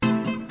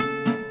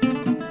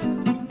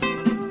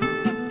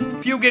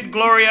Fugit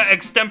Gloria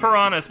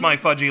Extemporaneus, my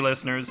fudgy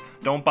listeners.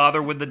 Don't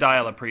bother with the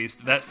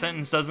dial-a-priest. That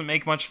sentence doesn't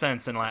make much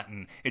sense in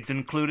Latin. It's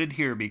included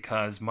here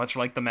because, much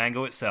like the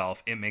mango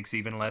itself, it makes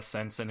even less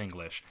sense in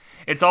English.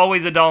 It's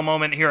always a dull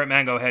moment here at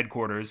Mango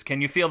headquarters.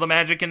 Can you feel the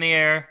magic in the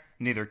air?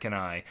 Neither can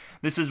I.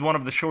 This is one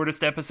of the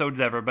shortest episodes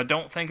ever, but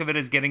don't think of it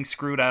as getting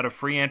screwed out of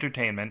free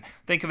entertainment.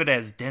 Think of it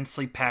as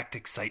densely packed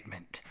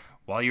excitement.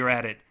 While you're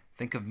at it,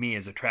 think of me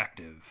as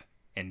attractive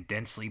and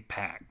densely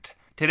packed.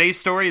 Today's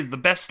story is the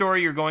best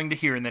story you're going to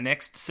hear in the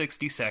next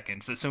 60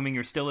 seconds, assuming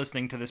you're still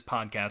listening to this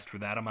podcast for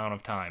that amount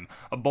of time.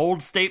 A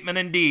bold statement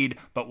indeed,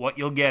 but what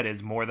you'll get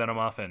is more than a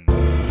muffin.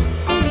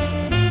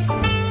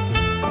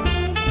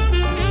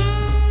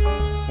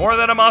 More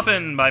Than a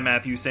Muffin by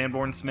Matthew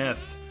Sanborn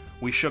Smith.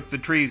 We shook the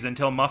trees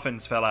until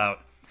muffins fell out.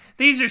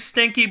 "These are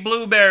stinky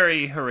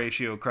blueberry,"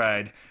 Horatio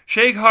cried.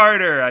 "Shake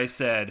harder," I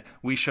said.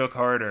 We shook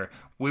harder.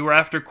 We were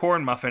after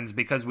corn muffins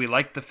because we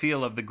liked the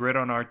feel of the grit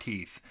on our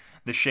teeth.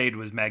 The shade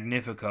was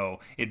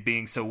magnifico, it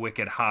being so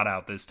wicked hot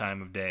out this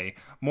time of day.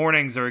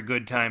 Mornings are a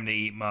good time to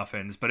eat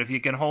muffins, but if you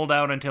can hold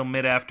out until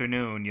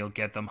mid-afternoon, you'll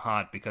get them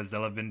hot because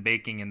they'll have been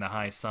baking in the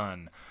high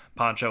sun.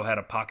 Pancho had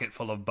a pocket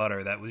full of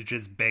butter that was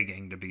just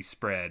begging to be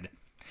spread.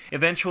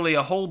 Eventually,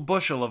 a whole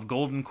bushel of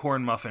golden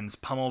corn muffins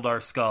pummeled our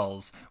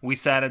skulls. We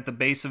sat at the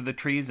base of the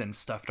trees and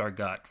stuffed our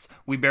guts.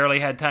 We barely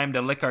had time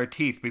to lick our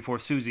teeth before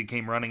Susie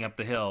came running up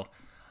the hill.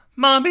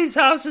 "Mommy's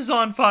house is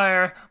on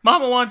fire!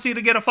 Mama wants you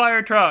to get a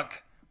fire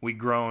truck!" We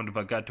groaned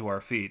but got to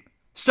our feet.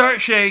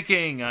 "Start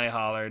shaking!" I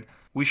hollered.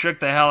 We shook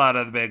the hell out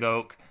of the big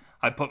oak.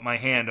 I put my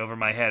hand over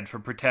my head for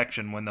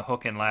protection when the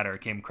hook and ladder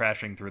came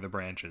crashing through the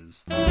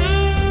branches.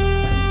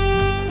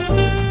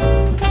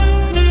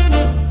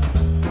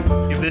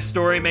 If this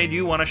story made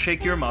you want to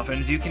shake your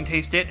muffins, you can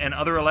taste it and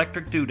other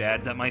electric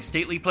doodads at my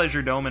stately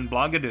pleasure dome in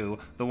Blogadoo,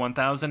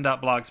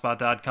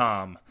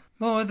 the1000.blogspot.com.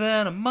 More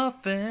than a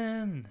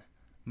muffin,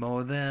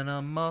 more than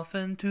a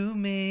muffin to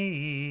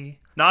me.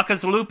 Knock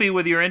us loopy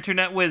with your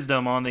internet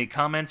wisdom on the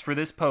comments for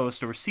this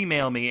post, or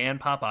C-mail me and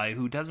Popeye,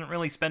 who doesn't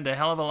really spend a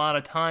hell of a lot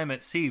of time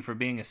at sea for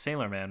being a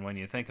sailorman when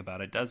you think about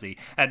it, does he?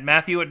 At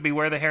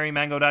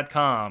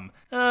Matthew@BewareTheHairyMango.com.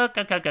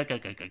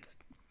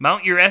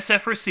 Mount your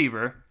SF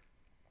receiver.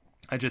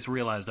 I just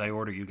realized I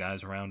order you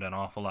guys around an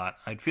awful lot.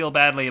 I'd feel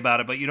badly about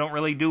it, but you don't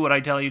really do what I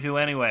tell you to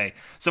anyway.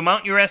 So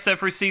mount your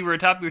SF receiver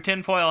atop your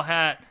tinfoil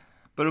hat.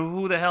 But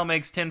who the hell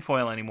makes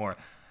tinfoil anymore?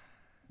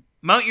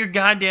 Mount your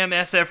goddamn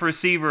SF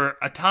receiver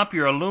atop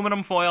your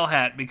aluminum foil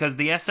hat because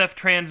the SF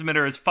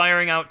transmitter is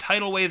firing out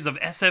tidal waves of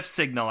SF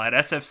signal at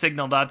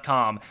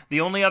sfsignal.com,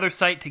 the only other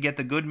site to get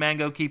the good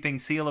mango-keeping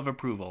seal of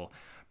approval.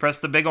 Press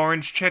the big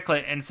orange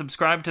chiclet and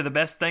subscribe to the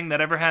best thing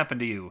that ever happened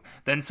to you.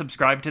 Then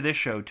subscribe to this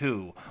show,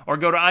 too. Or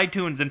go to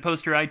iTunes and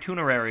post your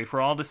itinerary for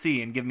all to see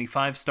and give me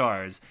 5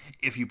 stars.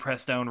 If you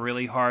press down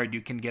really hard,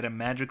 you can get a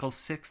magical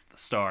 6th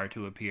star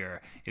to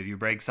appear. If you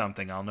break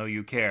something, I'll know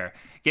you care.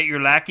 Get your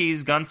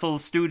lackeys, gunsels,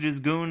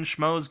 stooges, goons,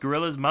 schmoes,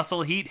 gorillas,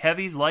 muscle, heat,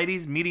 heavies,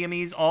 lighties,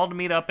 mediumies, all to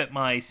meet up at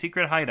my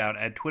secret hideout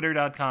at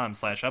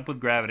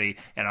twitter.com/upwithgravity,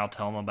 and I'll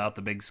tell them about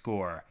the big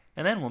score.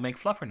 And then we'll make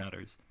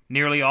fluffernutters.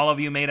 Nearly all of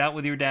you made out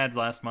with your dads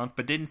last month,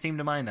 but didn't seem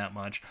to mind that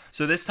much.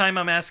 So this time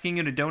I'm asking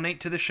you to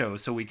donate to the show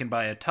so we can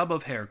buy a tub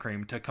of hair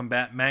cream to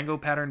combat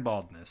mango-pattern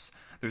baldness.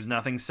 There's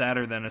nothing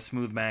sadder than a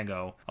smooth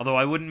mango, although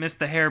I wouldn't miss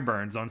the hair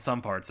burns on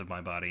some parts of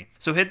my body.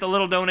 So hit the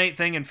little donate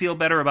thing and feel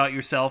better about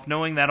yourself,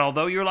 knowing that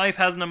although your life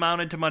hasn't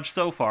amounted to much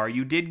so far,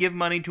 you did give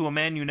money to a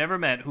man you never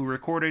met who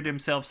recorded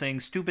himself saying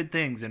stupid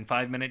things in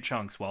 5-minute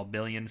chunks while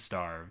billions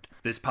starved.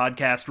 This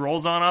podcast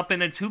rolls on up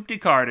in its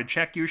hoopty-car to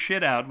check your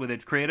shit out with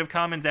its Creative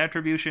Commons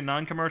Attribution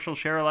Non-Commercial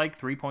Share-alike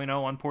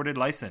 3.0 unported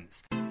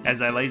license.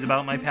 As I laze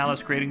about my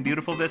palace creating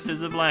beautiful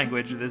vistas of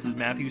language, this is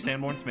Matthew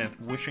Sanborn Smith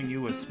wishing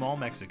you a small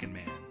Mexican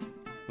man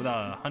with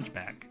a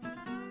hunchback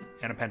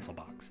and a pencil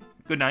box.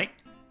 Good night.